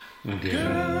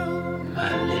Girl,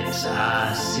 my lips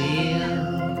are sealed.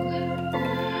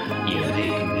 You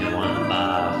make me wanna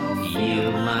barf.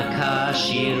 Yield my car,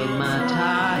 shield my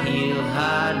tie, heel,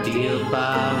 high deal,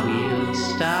 bar wheel,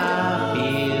 stop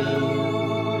you.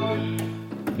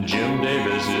 Jim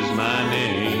Davis is my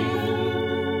name.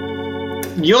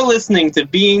 You're listening to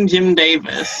Being Jim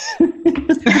Davis.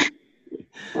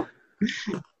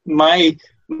 My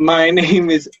name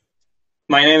is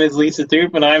Lisa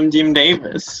Throop, and I'm Jim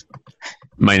Davis.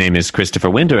 My name is Christopher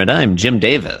Winter, and I'm Jim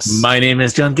Davis. My name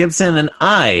is John Gibson, and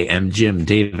I am Jim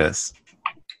Davis.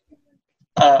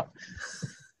 I'm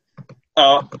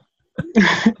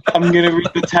gonna read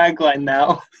the tagline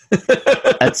now.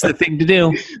 That's the thing to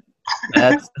do.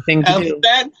 That's the thing to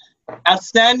do.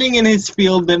 Outstanding in his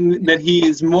field, that he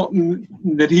is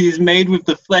made with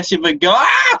the flesh of a god.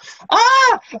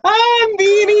 I'm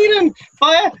being eaten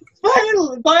by a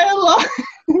lion.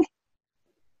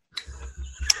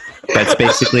 That's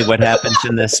basically what happens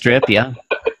in this strip, yeah.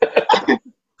 I'm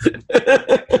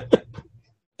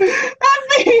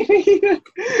being eaten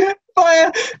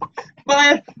by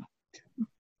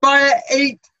a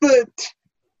 8-foot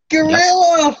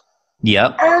gorilla.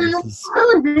 Yep.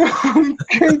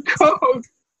 King Kong.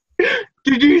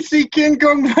 Did you see King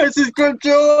Kong versus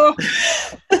Godzilla?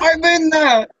 I'm in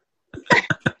that.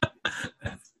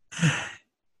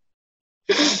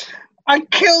 I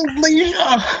killed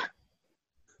Lisa.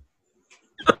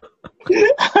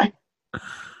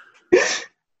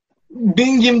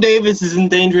 Being Jim Davis is in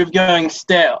danger of going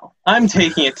stale. I'm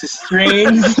taking it to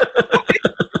strange.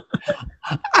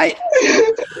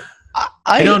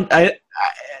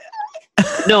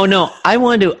 No. I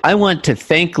want to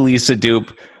thank Lisa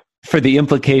Doop for the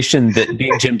implication that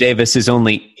Being Jim Davis is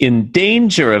only in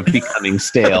danger of becoming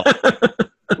stale,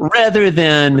 rather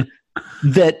than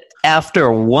that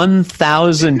after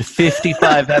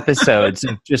 1,055 episodes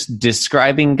of just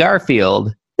describing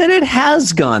Garfield, that it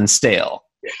has gone stale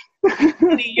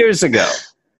many years ago.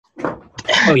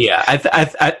 Oh yeah, I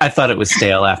thought it was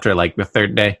stale after like the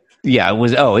third day. Yeah, it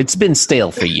was. Oh, it's been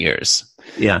stale for years.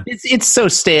 Yeah, it's so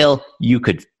stale you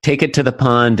could take it to the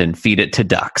pond and feed it to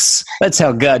ducks. That's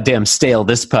how goddamn stale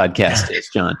this podcast is,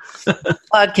 John.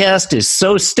 Podcast is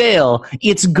so stale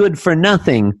it's good for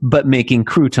nothing but making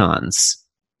croutons.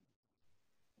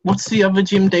 What's the other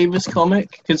Jim Davis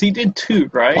comic? Because he did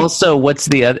 2, right? Also, what's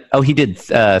the other? Oh, he did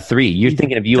 3. You're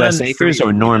thinking of U.S. Acres 3,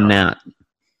 or Norm Nat?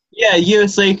 Yeah,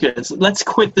 U.S. Acres. Let's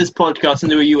quit this podcast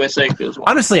and do a U.S. Acres one.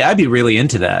 Honestly, I'd be really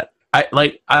into that. I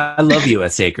love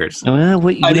U.S. Acres. Well, I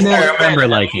remember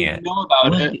liking it. Know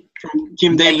about it.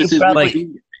 Jim Davis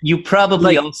you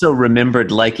probably also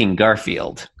remembered liking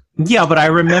Garfield. Yeah, but I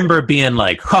remember being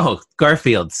like, "Oh,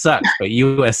 Garfield sucks," but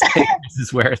U.S. Acres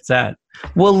is where it's at.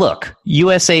 Well, look,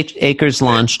 U.S. Acres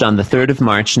launched on the 3rd of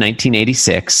March,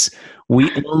 1986.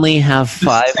 We only have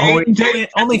 5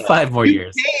 only 5 more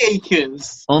years.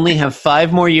 Only have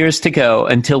 5 more years to go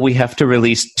until we have to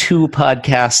release 2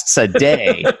 podcasts a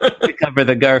day to cover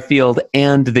the Garfield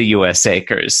and the U.S.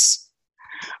 Acres.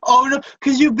 Oh, no,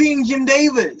 because you're being Jim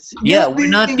Davis. We're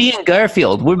not being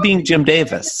Garfield. We're being Jim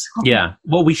Davis. Yeah.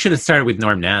 Well, we should have started with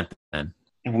Norm Nat then.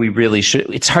 We really should.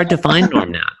 It's hard to find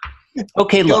Norm Nat.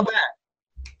 Okay, look.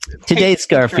 Today's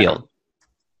Garfield.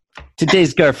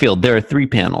 There are 3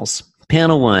 panels.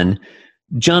 Panel 1,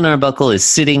 John Arbuckle is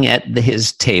sitting at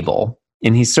his table,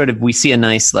 and he's we see a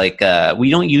nice, we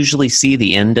don't usually see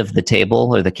the end of the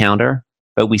table or the counter,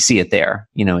 but we see it there.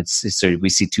 You know, it's we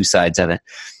see 2 sides of it.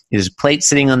 His plate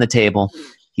sitting on the table.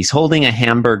 He's holding a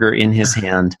hamburger in his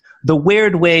hand. The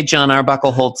weird way John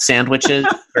Arbuckle holds sandwiches,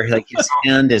 where his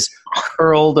hand is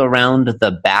curled around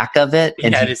the back of it,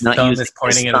 and he's not using his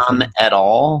thumb at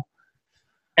all.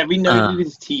 Have we noted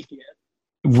his teeth yet?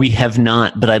 We have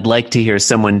not, but I'd like to hear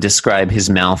someone describe his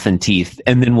mouth and teeth,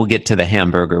 and then we'll get to the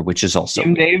hamburger, which is also...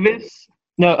 Jim Davis?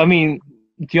 No, I mean,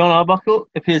 John Arbuckle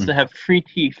appears to have 3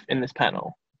 teeth in this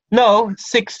panel. No,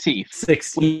 6 teeth.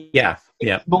 6, yeah.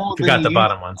 Forgot the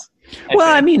bottom ones.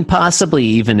 Well, I mean, possibly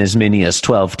even as many as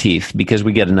 12 teeth, because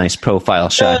we get a nice profile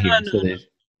shot here.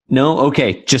 No?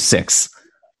 Okay, just 6.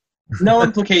 No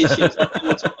implications.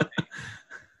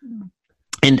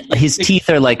 And his teeth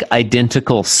are like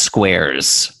identical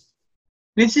squares.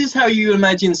 This is how you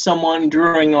imagine someone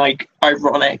drawing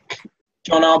ironic.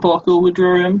 John Arbuckle would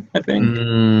draw him, I think.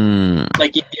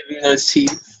 Like he'd give him those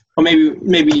teeth. Or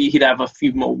maybe he'd have a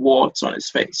few more warts on his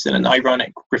face and an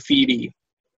ironic graffiti.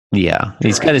 Yeah,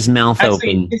 he's got his mouth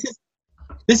open.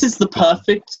 This is the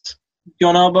perfect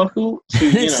John Arbuckle.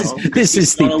 This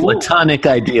is the platonic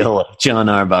ideal of John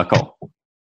Arbuckle.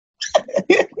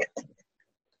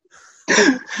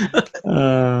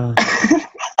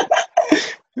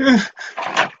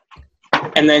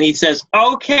 And then he says,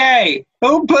 "Okay,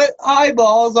 who put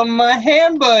eyeballs on my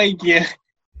hamburger?"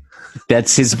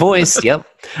 That's his voice. Yep.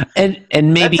 And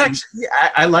maybe That's actually,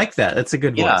 I like that. That's a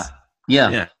good voice.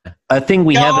 Yeah. A thing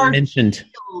we haven't mentioned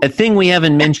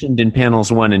in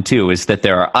panels 1 and 2 is that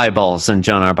there are eyeballs in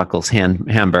John Arbuckle's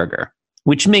hamburger,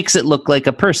 which makes it look like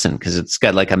a person because it's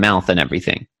got like a mouth and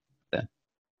everything.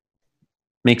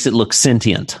 Makes it look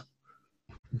sentient.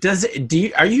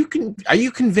 Are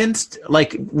you convinced?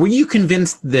 Like, were you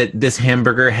convinced that this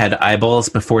hamburger had eyeballs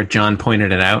before John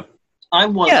pointed it out? I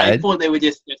was. Yeah. I thought they were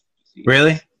just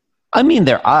Really? I mean,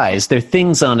 they're eyes. They're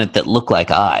things on it that look like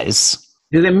eyes.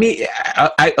 Did it mean?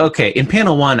 Okay, in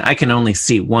panel 1, I can only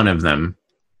see one of them.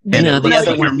 And No, the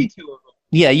other one. two of them.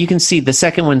 Yeah, you can see the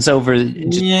second one's over over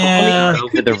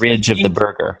the ridge of the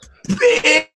burger.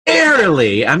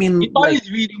 Barely. I mean, If I was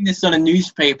reading this on a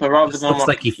newspaper rather this than looks on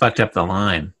like he fucked up the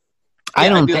line. I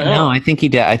don't I'd be think. like, No, oh. I think he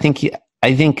did. I think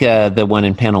the one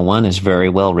in panel 1 is very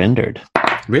well rendered.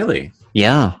 Really?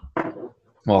 Yeah,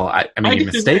 Well, I mean,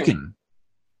 you're disagree. mistaken.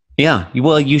 yeah.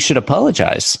 Well, you should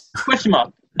apologize. question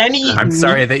mark. Any? I'm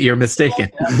sorry that you're mistaken.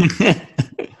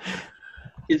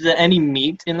 Is there any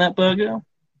meat in that burger?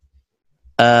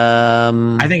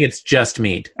 I think it's just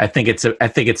meat. I think it's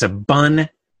a bun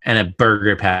and a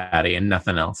burger patty and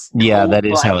nothing else. Yeah, that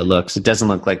is how it looks. It doesn't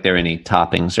look like there are any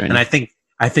toppings or anything. And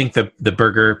I think the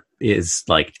burger is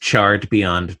like charred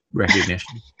beyond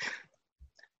recognition.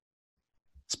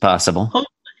 It's possible.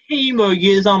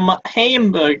 Hamburgers on my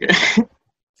hamburger.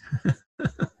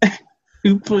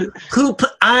 Who put? Who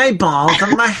put eyeballs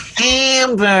on my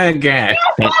hamburger?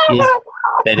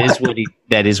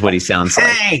 That is what he sounds like.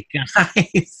 Hey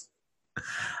guys.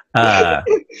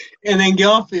 And then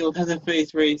Garfield has a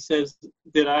face where he says,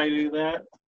 "Did I do that?"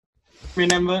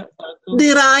 Remember?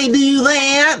 Did I do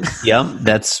that? Yep,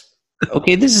 that's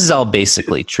okay. This is all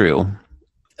basically true.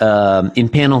 In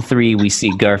panel 3, we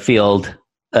see Garfield.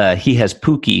 He has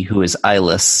Pookie, who is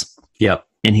eyeless. Yep.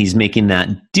 And he's making that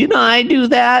 "Did I do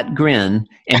that?" grin,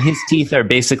 and his teeth are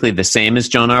basically the same as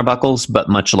John Arbuckle's, but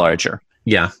much larger.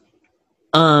 Yeah.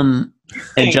 And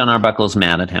John Arbuckle's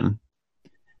mad at him.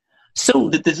 So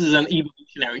That this is an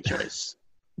evolutionary choice.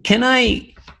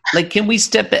 can we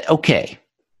step it? Okay.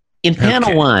 In panel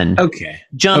Okay. 1, Okay.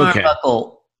 John Okay.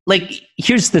 Arbuckle,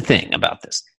 here's the thing about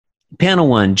this. Panel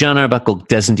 1, John Arbuckle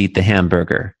doesn't eat the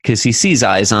hamburger because he sees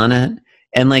eyes on it.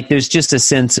 And there's just a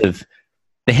sense of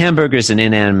the hamburger is an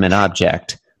inanimate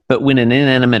object. But when an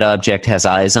inanimate object has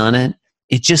eyes on it,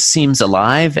 it just seems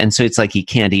alive. And so it's like he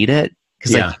can't eat it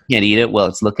because you can't eat it while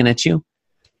it's looking at you.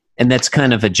 And that's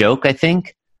kind of a joke, I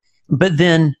think. But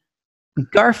then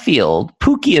Garfield,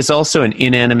 Pookie is also an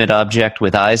inanimate object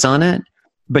with eyes on it.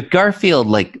 But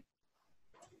Garfield,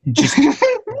 just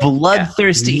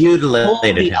bloodthirsty, pull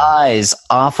Mutilated the him. eyes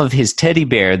off of his teddy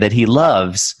bear that he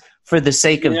loves for the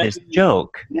sake of this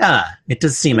joke. Yeah. It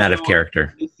does seem out of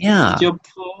character. Yeah. Job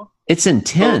 4. It's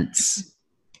intense.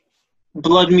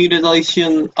 Blood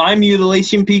mutilation. Eye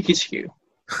mutilation Pikachu.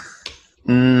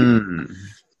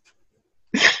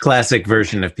 Classic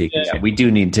version of Pikachu. Yeah, we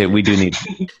do need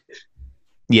to.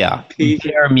 Yeah.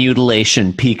 Bear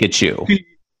mutilation Pikachu.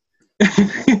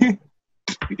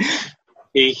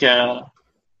 Pika.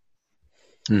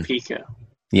 Hmm. Pika.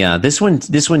 Yeah, this one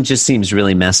just seems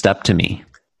really messed up to me.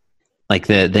 Like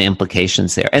the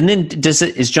implications there. And then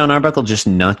is John Arbuckle just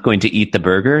not going to eat the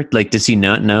burger? Does he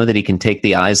not know that he can take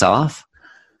the eyes off?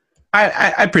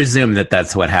 I presume that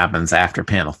that's what happens after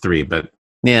panel 3, but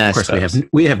Yeah, of course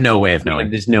we have no way of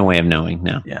knowing. There's no way of knowing.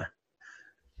 No. Yeah.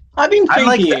 I've been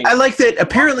thinking. I like that.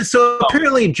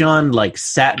 Apparently, John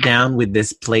sat down with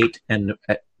this plate and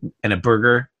a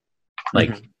burger,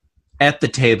 at the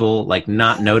table,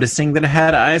 not noticing that it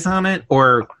had eyes on it,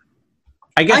 or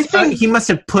I guess think- he must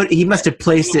have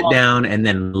placed it down and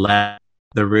then left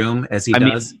the room as he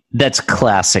does. That's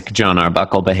classic John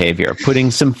Arbuckle behavior.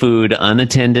 Putting some food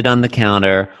unattended on the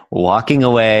counter, walking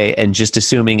away, and just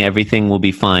assuming everything will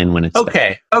be fine when it's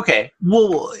there. Okay.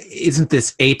 Well, isn't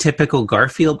this atypical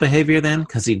Garfield behavior then?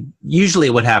 Because usually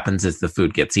what happens is the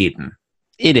food gets eaten.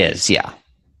 It is, yeah.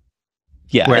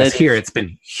 Yeah. Whereas here it's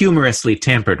been humorously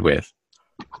tampered with.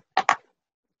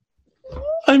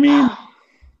 I mean,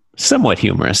 somewhat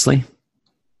humorously.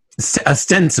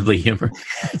 Ostensibly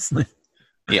humorously.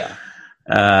 Yeah.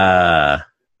 I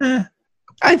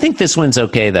I think this one's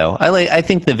okay though. I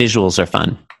think the visuals are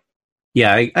fun.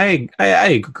 Yeah, I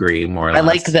agree more or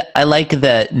less. I like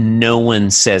that no one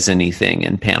says anything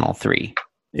in panel 3.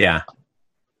 Yeah.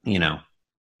 That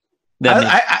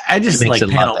I just makes like it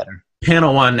a lot better.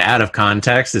 panel 1 out of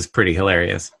context is pretty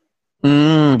hilarious.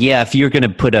 Yeah, if you're gonna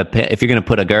put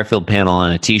a Garfield panel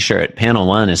on a T-shirt, panel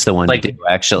 1 is the one to do.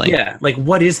 Actually, yeah. Like,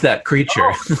 what is that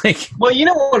creature? Like, well, you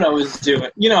know what I was doing.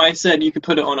 I said you could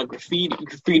put it on a graffiti. You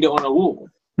could feed it on a wall.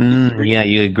 Yeah,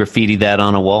 you could graffiti that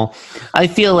on a wall. I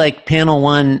feel like panel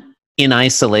 1 in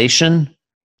isolation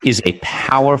is a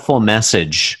powerful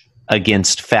message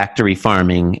against factory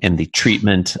farming and the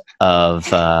treatment of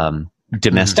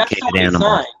domesticated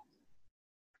animals.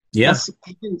 Yes,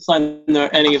 he didn't sign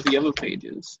any of the other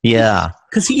pages. Yeah,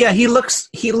 because he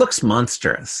looks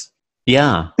monstrous.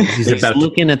 Yeah, he's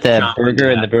looking at that burger,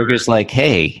 and the burger's like,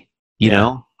 "Hey, you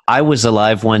know, I was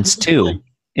alive once too,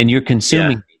 and you're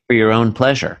consuming me for your own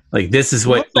pleasure." Like, this is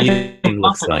what eating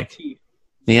looks like.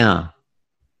 Yeah.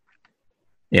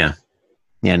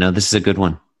 No, this is a good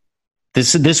one.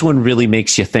 This one really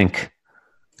makes you think.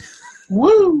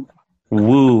 Woo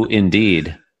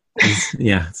indeed.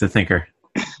 It's a thinker.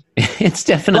 It's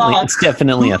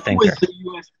definitely a thinker. Who was the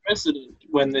U.S. president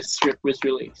when this strip was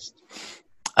released?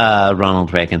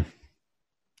 Ronald Reagan.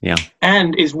 Yeah.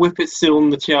 And is Whip It still in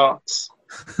the charts?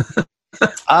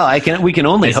 We can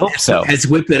only hope so. Has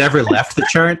Whip It ever left the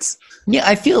charts? Yeah,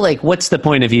 I feel like what's the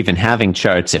point of even having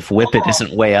charts if Whip It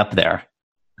isn't way up there?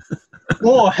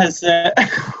 Or has that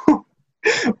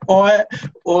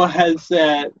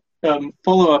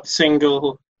follow-up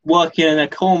single "Working in a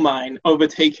Coal Mine"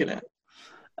 overtaken it?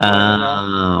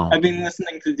 I've been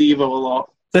listening to Devo a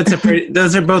lot.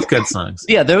 Those are both good songs.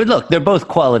 Yeah, they're both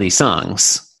quality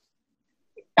songs.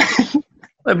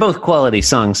 They're both quality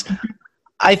songs.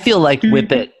 I feel like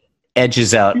Whip It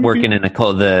edges out "Working in a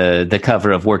Coal," the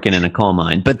cover of "Working in a Coal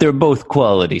Mine," but they're both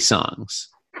quality songs.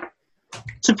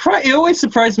 It always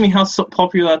surprised me how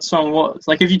popular that song was.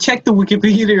 Like, if you check the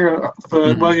Wikipedia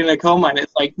for "Working in a Coal Mine,"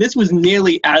 it's like this was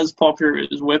nearly as popular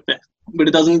as "Whip It," but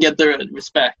it doesn't get the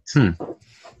respect.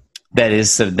 That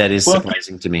is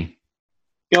surprising to me.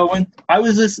 Going, I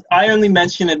only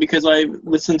mention it because I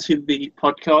listened to the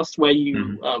podcast where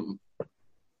you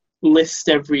list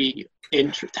every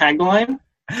tagline.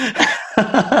 and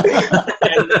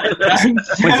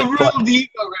several Devo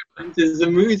references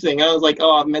amusing. I was like,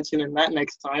 I'm mentioning that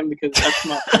next time because that's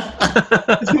not.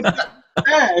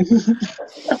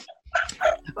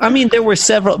 I mean, there were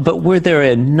several, but were there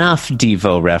enough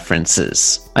Devo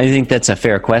references? I think that's a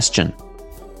fair question.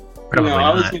 Probably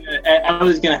I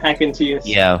was gonna hack into your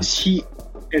sheet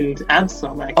and add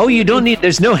some. Actually. Oh, you don't need.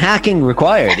 There's no hacking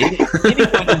required.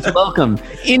 Anyone is welcome.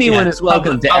 Anyone is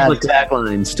welcome to add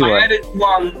taglines to it. I added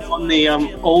one on the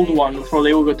old one before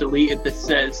they all got deleted that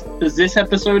says, "Does this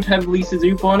episode have Lisa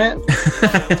Zoop on it?"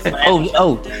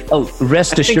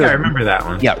 Rest assured. I remember that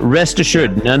one. Yeah, rest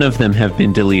assured, none of them have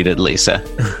been deleted, Lisa.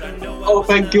 Oh,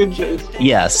 thank goodness.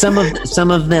 Yeah, some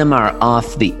of them are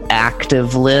off the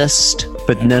active list,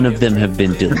 but none of them have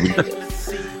been deleted.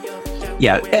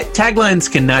 Yeah, taglines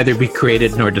can neither be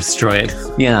created nor destroyed.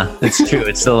 Yeah, that's true.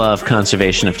 It's the law of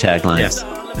conservation of taglines. Yes.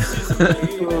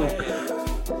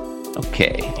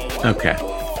 Okay.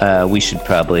 We should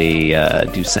probably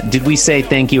do some. Did we say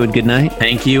thank you and good night?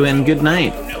 Thank you and good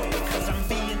night.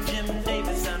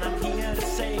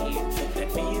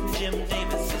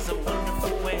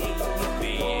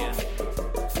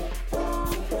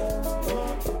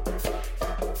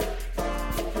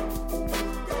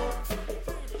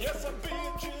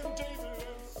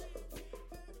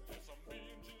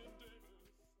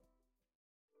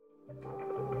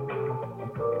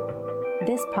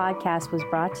 This podcast was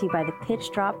brought to you by the Pitch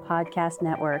Drop Podcast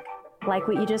Network. Like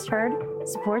what you just heard?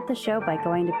 Support the show by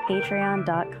going to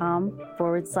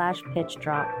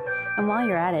patreon.com/pitchdrop. And while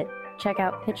you're at it, check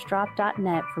out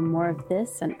pitchdrop.net for more of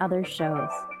this and other shows.